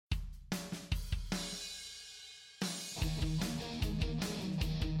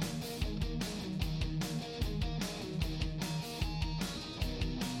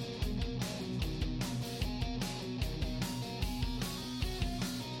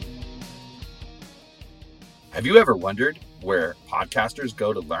Have you ever wondered where podcasters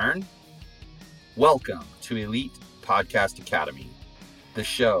go to learn? Welcome to Elite Podcast Academy, the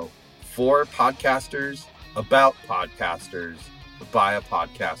show for podcasters, about podcasters, by a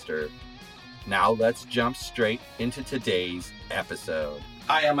podcaster. Now let's jump straight into today's episode.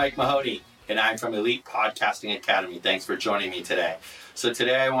 Hi, I'm Mike Mahoney, and I'm from Elite Podcasting Academy. Thanks for joining me today. So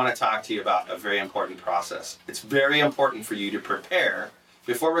today I want to talk to you about a very important process. It's very important for you to prepare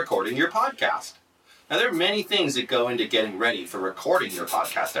before recording your podcast. Now, there are many things that go into getting ready for recording your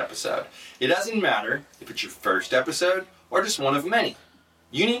podcast episode. It doesn't matter if it's your first episode or just one of many.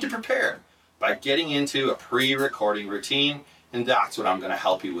 You need to prepare by getting into a pre-recording routine, and that's what I'm going to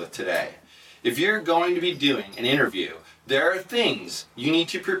help you with today. If you're going to be doing an interview, there are things you need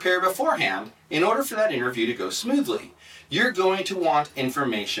to prepare beforehand in order for that interview to go smoothly. You're going to want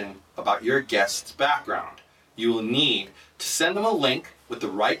information about your guest's background. You will need to send them a link with the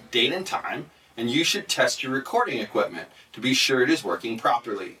right date and time, and you should test your recording equipment to be sure it is working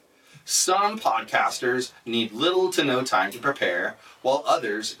properly. Some podcasters need little to no time to prepare, while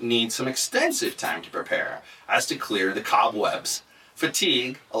others need some extensive time to prepare, as to clear the cobwebs.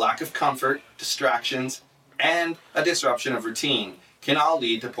 Fatigue, a lack of comfort, distractions, and a disruption of routine can all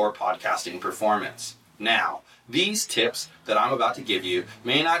lead to poor podcasting performance. Now, these tips that I'm about to give you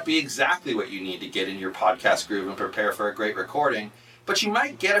may not be exactly what you need to get in your podcast groove and prepare for a great recording, but you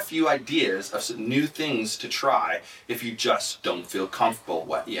might get a few ideas of some new things to try if you just don't feel comfortable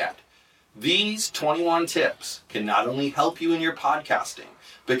yet. These 21 tips can not only help you in your podcasting,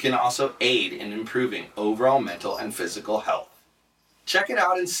 but can also aid in improving overall mental and physical health. Check it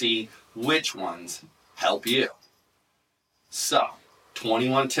out and see which ones help you. So,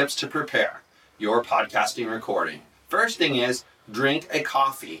 21 tips to prepare your podcasting recording. First thing is, drink a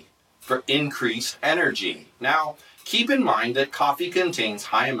coffee for increased energy. Now, keep in mind that coffee contains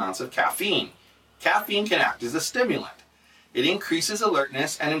high amounts of caffeine. Caffeine can act as a stimulant. It increases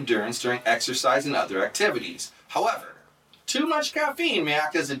alertness and endurance during exercise and other activities. However, too much caffeine may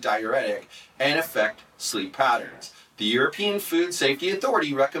act as a diuretic and affect sleep patterns. The European Food Safety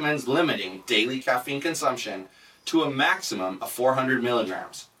Authority recommends limiting daily caffeine consumption to a maximum of 400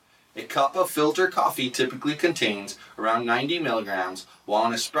 milligrams. A cup of filtered coffee typically contains around 90 milligrams, while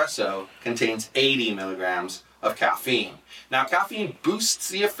an espresso contains 80 milligrams of caffeine. Now, caffeine boosts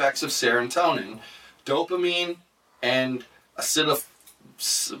the effects of serotonin, dopamine, and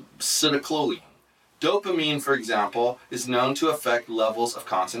acetylcholine. Dopamine, for example, is known to affect levels of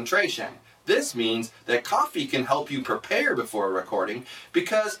concentration. This means that coffee can help you prepare before a recording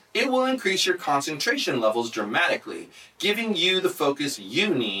because it will increase your concentration levels dramatically, giving you the focus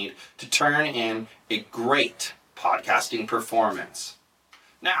you need to turn in a great podcasting performance.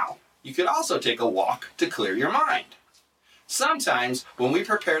 Now, you could also take a walk to clear your mind. Sometimes, when we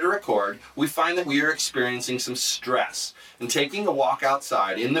prepare to record, we find that we are experiencing some stress, and taking a walk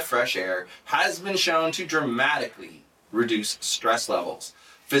outside in the fresh air has been shown to dramatically reduce stress levels.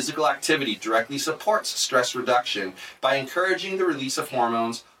 Physical activity directly supports stress reduction by encouraging the release of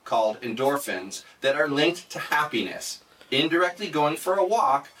hormones called endorphins that are linked to happiness. Indirectly going for a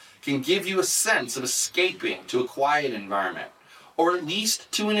walk can give you a sense of escaping to a quiet environment, or at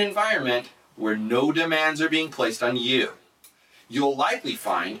least to an environment where no demands are being placed on you. You'll likely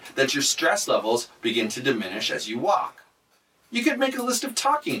find that your stress levels begin to diminish as you walk. You could make a list of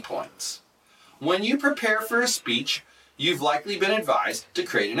talking points. When you prepare for a speech, you've likely been advised to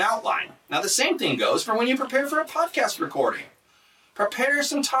create an outline. Now, the same thing goes for when you prepare for a podcast recording. Prepare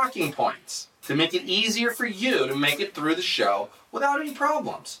some talking points to make it easier for you to make it through the show without any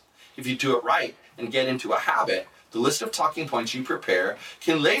problems. If you do it right and get into a habit, the list of talking points you prepare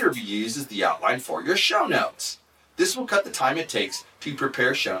can later be used as the outline for your show notes. This will cut the time it takes to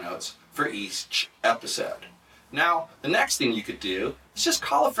prepare show notes for each episode. Now, the next thing you could do is just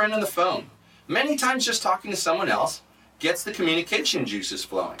call a friend on the phone. Many times just talking to someone else gets the communication juices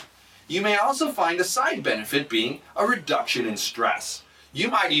flowing. You may also find a side benefit being a reduction in stress. You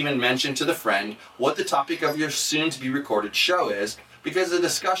might even mention to the friend what the topic of your soon-to-be recorded show is, because a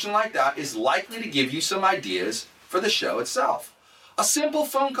discussion like that is likely to give you some ideas for the show itself. A simple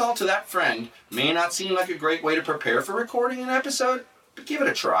phone call to that friend may not seem like a great way to prepare for recording an episode, but give it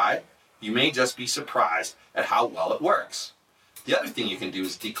a try. You may just be surprised at how well it works. The other thing you can do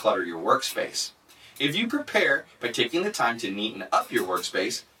is declutter your workspace. If you prepare by taking the time to neaten up your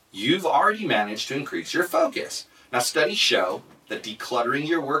workspace, you've already managed to increase your focus. Now, studies show that decluttering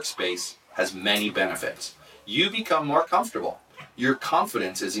your workspace has many benefits. You become more comfortable. Your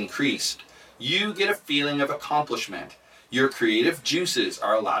confidence is increased. You get a feeling of accomplishment. Your creative juices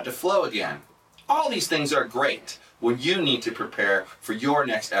are allowed to flow again. All these things are great, when you need to prepare for your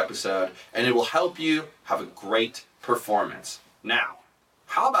next episode, and it will help you have a great performance. Now,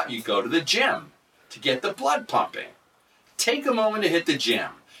 how about you go to the gym to get the blood pumping? Take a moment to hit the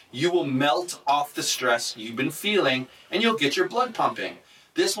gym. You will melt off the stress you've been feeling, and you'll get your blood pumping.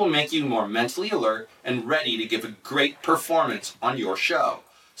 This will make you more mentally alert and ready to give a great performance on your show.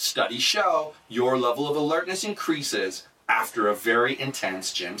 Studies show your level of alertness increases after a very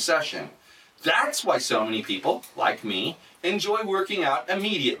intense gym session. That's why so many people, like me, enjoy working out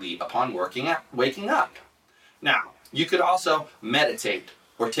immediately upon waking up. Now, you could also meditate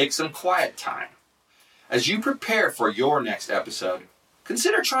or take some quiet time. As you prepare for your next episode,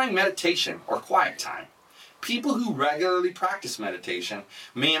 consider trying meditation or quiet time. People who regularly practice meditation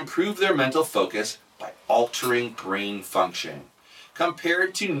may improve their mental focus by altering brain function.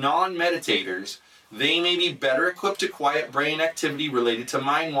 Compared to non-meditators, they may be better equipped to quiet brain activity related to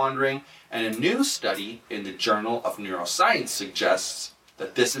mind wandering, and a new study in the Journal of Neuroscience suggests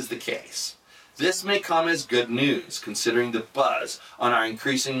that this is the case. This may come as good news, considering the buzz on our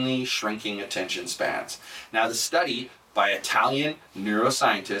increasingly shrinking attention spans. Now, the study by Italian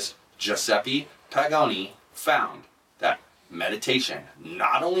neuroscientist Giuseppe Pagoni found that meditation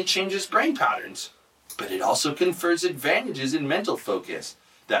not only changes brain patterns, but it also confers advantages in mental focus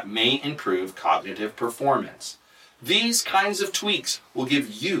that may improve cognitive performance. These kinds of tweaks will give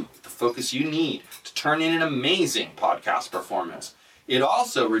you the focus you need to turn in an amazing podcast performance. It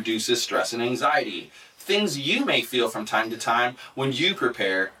also reduces stress and anxiety, things you may feel from time to time when you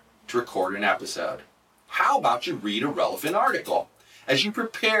prepare to record an episode. How about you read a relevant article? As you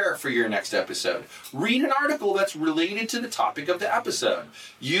prepare for your next episode, read an article that's related to the topic of the episode.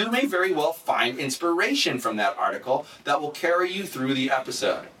 You may very well find inspiration from that article that will carry you through the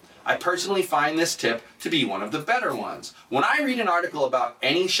episode. I personally find this tip to be one of the better ones. When I read an article about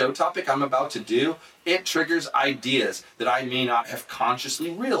any show topic I'm about to do, it triggers ideas that I may not have consciously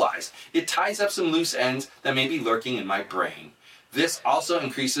realized. It ties up some loose ends that may be lurking in my brain. This also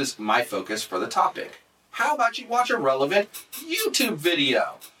increases my focus for the topic. How about you watch a relevant YouTube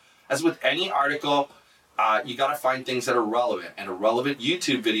video? As with any article, you gotta find things that are relevant, and a relevant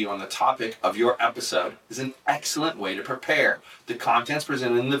YouTube video on the topic of your episode is an excellent way to prepare. The contents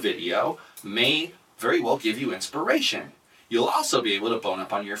presented in the video may very well give you inspiration. You'll also be able to bone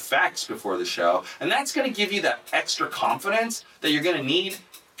up on your facts before the show, and that's gonna give you that extra confidence that you're gonna need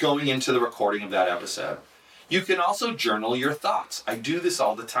going into the recording of that episode. You can also journal your thoughts. I do this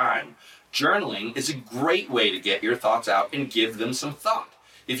all the time. Journaling is a great way to get your thoughts out and give them some thought.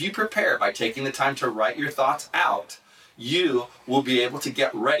 If you prepare by taking the time to write your thoughts out, you will be able to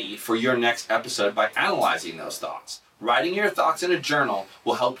get ready for your next episode by analyzing those thoughts. Writing your thoughts in a journal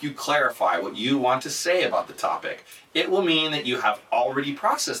will help you clarify what you want to say about the topic. It will mean that you have already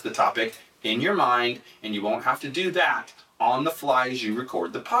processed the topic in your mind, and you won't have to do that on the fly as you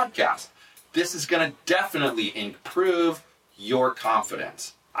record the podcast. This is going to definitely improve your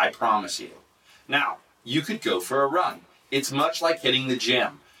confidence. I promise you. Now, you could go for a run. It's much like hitting the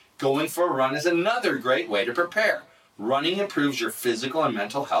gym. Going for a run is another great way to prepare. Running improves your physical and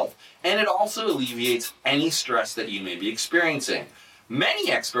mental health, and it also alleviates any stress that you may be experiencing.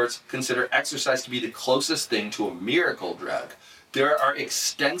 Many experts consider exercise to be the closest thing to a miracle drug. There are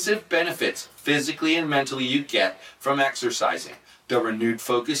extensive benefits physically and mentally you get from exercising. The renewed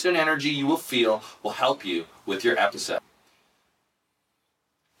focus and energy you will feel will help you with your episode.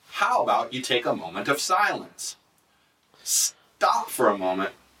 How about you take a moment of silence? Stop for a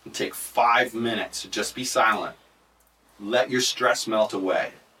moment and take 5 minutes to just be silent. Let your stress melt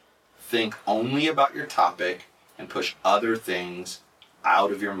away. Think only about your topic and push other things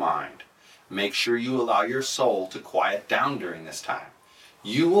out of your mind. Make sure you allow your soul to quiet down during this time.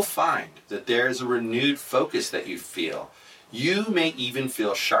 You will find that there is a renewed focus that you feel. You may even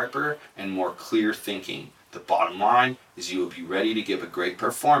feel sharper and more clear thinking. The bottom line is you will be ready to give a great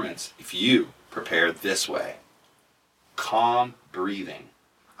performance if you prepare this way. Calm breathing.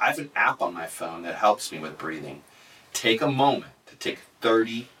 I have an app on my phone that helps me with breathing. Take a moment to take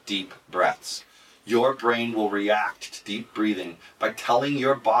 30 deep breaths. Your brain will react to deep breathing by telling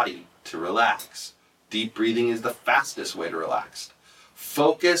your body to relax. Deep breathing is the fastest way to relax.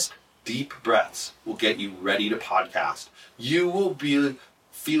 Focused, deep breaths will get you ready to podcast. You will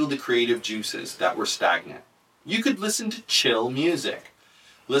feel the creative juices that were stagnant. You could listen to chill music.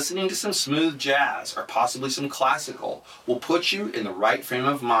 Listening to some smooth jazz or possibly some classical will put you in the right frame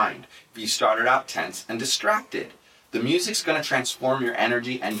of mind if you started out tense and distracted. The music's going to transform your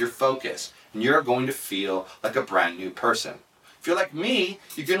energy and your focus, and you're going to feel like a brand new person. If you're like me,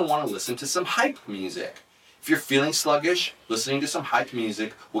 you're going to want to listen to some hype music. If you're feeling sluggish, listening to some hype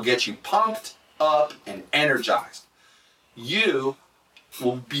music will get you pumped up and energized. you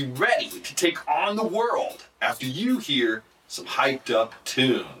will be ready to take on the world after you hear some hyped up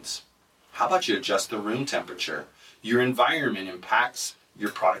tunes. How about you adjust the room temperature? Your environment impacts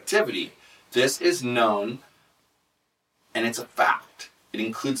your productivity. This is known, and it's a fact. It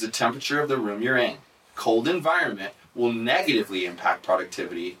includes the temperature of the room you're in. Cold environment will negatively impact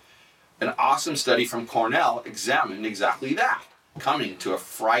productivity. An awesome study from Cornell examined exactly that, coming to a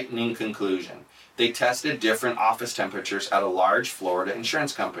frightening conclusion. They tested different office temperatures at a large Florida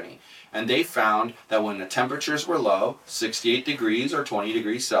insurance company, and they found that when the temperatures were low, 68 degrees or 20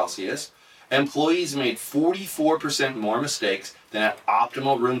 degrees Celsius, employees made 44% more mistakes than at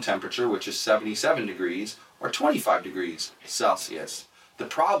optimal room temperature, which is 77 degrees or 25 degrees Celsius. The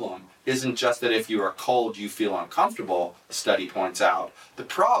problem isn't just that if you are cold you feel uncomfortable, the study points out. The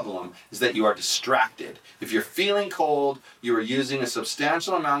problem is that you are distracted. If you're feeling cold, you are using a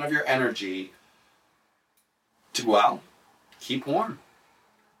substantial amount of your energy to, well, keep warm.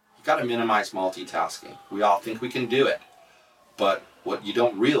 You got to minimize multitasking. We all think we can do it. But what you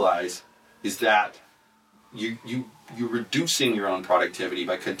don't realize is that you're reducing your own productivity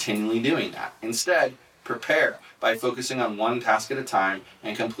by continually doing that. Instead, prepare by focusing on one task at a time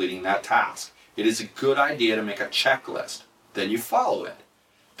and completing that task. It is a good idea to make a checklist. Then you follow it.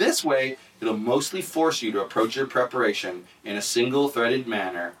 This way, it'll mostly force you to approach your preparation in a single-threaded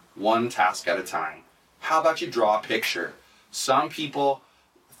manner, one task at a time. How about you draw a picture? Some people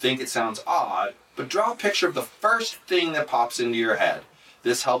think it sounds odd, but draw a picture of the first thing that pops into your head.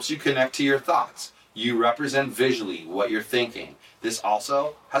 This helps you connect to your thoughts. You represent visually what you're thinking. This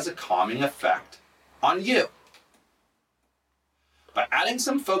also has a calming effect on you. By adding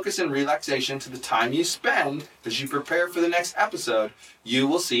some focus and relaxation to the time you spend as you prepare for the next episode, you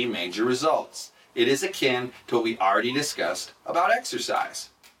will see major results. It is akin to what we already discussed about exercise.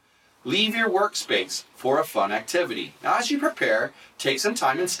 Leave your workspace for a fun activity. Now, as you prepare, take some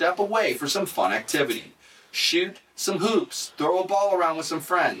time and step away for some fun activity. Shoot some hoops, throw a ball around with some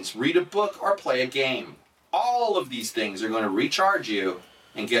friends, read a book, or play a game. All of these things are going to recharge you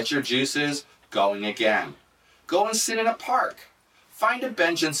and get your juices going again. Go and sit in a park. Find a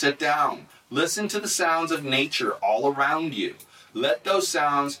bench and sit down. Listen to the sounds of nature all around you. Let those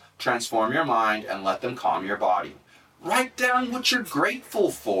sounds transform your mind and let them calm your body. Write down what you're grateful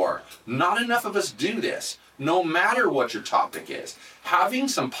for. Not enough of us do this, no matter what your topic is. Having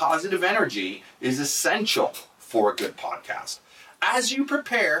some positive energy is essential for a good podcast. As you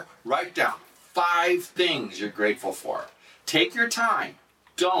prepare, write down 5 things you're grateful for. Take your time.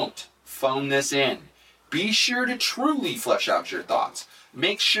 Don't phone this in. Be sure to truly flesh out your thoughts.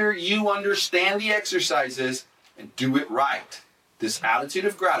 Make sure you understand the exercises and do it right. This attitude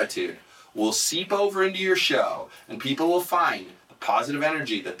of gratitude will seep over into your show, and people will find the positive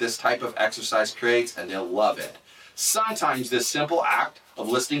energy that this type of exercise creates, and they'll love it. Sometimes this simple act of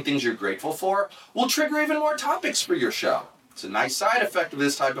listing things you're grateful for will trigger even more topics for your show. It's a nice side effect of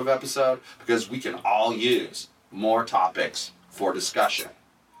this type of episode because we can all use more topics for discussion.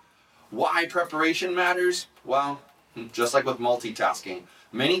 Why preparation matters? Well, just like with multitasking,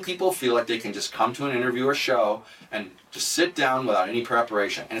 many people feel like they can just come to an interview or show and just sit down without any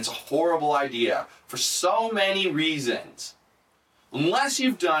preparation. And it's a horrible idea for so many reasons. Unless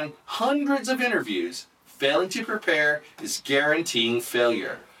you've done hundreds of interviews, failing to prepare is guaranteeing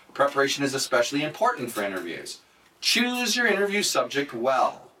failure. Preparation is especially important for interviews. Choose your interview subject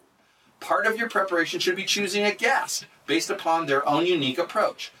well. Part of your preparation should be choosing a guest based upon their own unique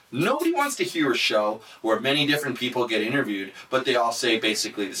approach. Nobody wants to hear a show where many different people get interviewed, but they all say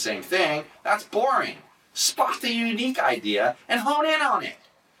basically the same thing. That's boring. Spot the unique idea and hone in on it.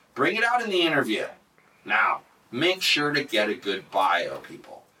 Bring it out in the interview. Now, make sure to get a good bio,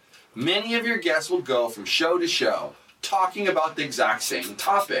 people. Many of your guests will go from show to show talking about the exact same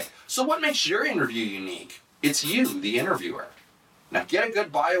topic. So what makes your interview unique? It's you, the interviewer. Now, get a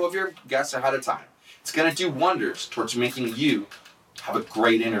good bio of your guests ahead of time. It's going to do wonders towards making you have a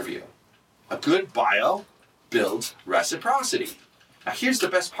great interview. A good bio builds reciprocity. Now, here's the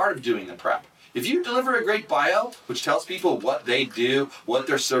best part of doing the prep. If you deliver a great bio, which tells people what they do, what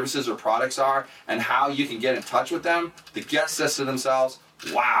their services or products are, and how you can get in touch with them, the guest says to themselves,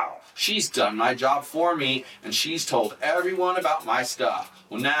 wow, she's done my job for me, and she's told everyone about my stuff.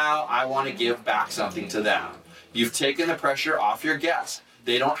 Well, now I want to give back something to them. You've taken the pressure off your guests.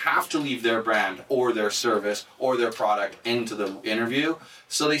 They don't have to leave their brand or their service or their product into the interview,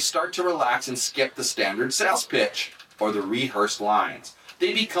 so they start to relax and skip the standard sales pitch or the rehearsed lines.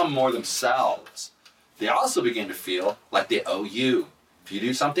 They become more themselves. They also begin to feel like they owe you. If you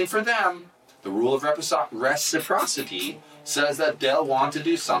do something for them, the rule of reciprocity says that they'll want to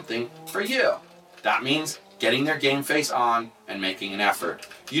do something for you. That means getting their game face on, and making an effort.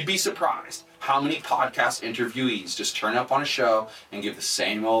 You'd be surprised how many podcast interviewees just turn up on a show and give the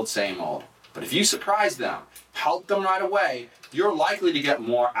same old. But if you surprise them, help them right away, you're likely to get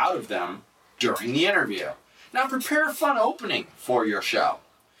more out of them during the interview. Now prepare a fun opening for your show.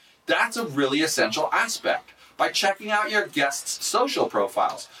 That's a really essential aspect. By checking out your guests' social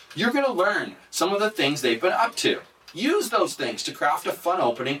profiles, you're going to learn some of the things they've been up to. Use those things to craft a fun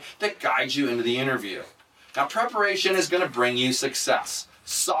opening that guides you into the interview. Now, preparation is going to bring you success.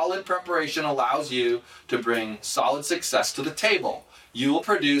 Solid preparation allows you to bring solid success to the table. You will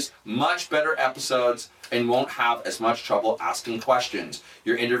produce much better episodes and won't have as much trouble asking questions.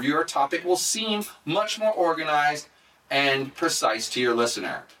 Your interview or topic will seem much more organized and precise to your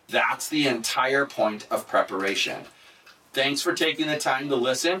listener. That's the entire point of preparation. Thanks for taking the time to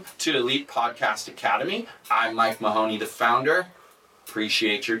listen to Elite Podcast Academy. I'm Mike Mahoney, the founder.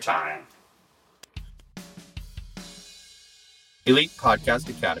 Appreciate your time. Elite Podcast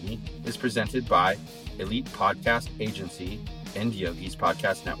Academy is presented by Elite Podcast Agency and Yogi's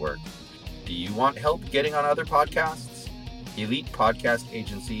Podcast Network. Do you want help getting on other podcasts? Elite Podcast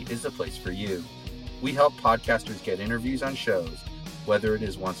Agency is the place for you. We help podcasters get interviews on shows, whether it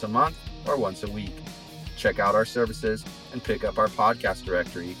is once a month or once a week. Check out our services and pick up our podcast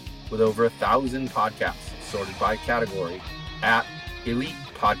directory with over 1,000 podcasts sorted by category at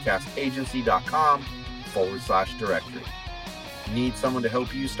elitepodcastagency.com/directory. Need someone to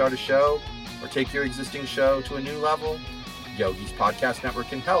help you start a show or take your existing show to a new level? Yogi's Podcast Network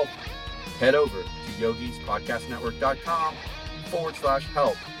can help. Head over to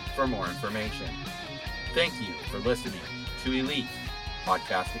yogispodcastnetwork.com/help for more information. Thank you for listening to Elite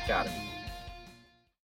Podcast Academy.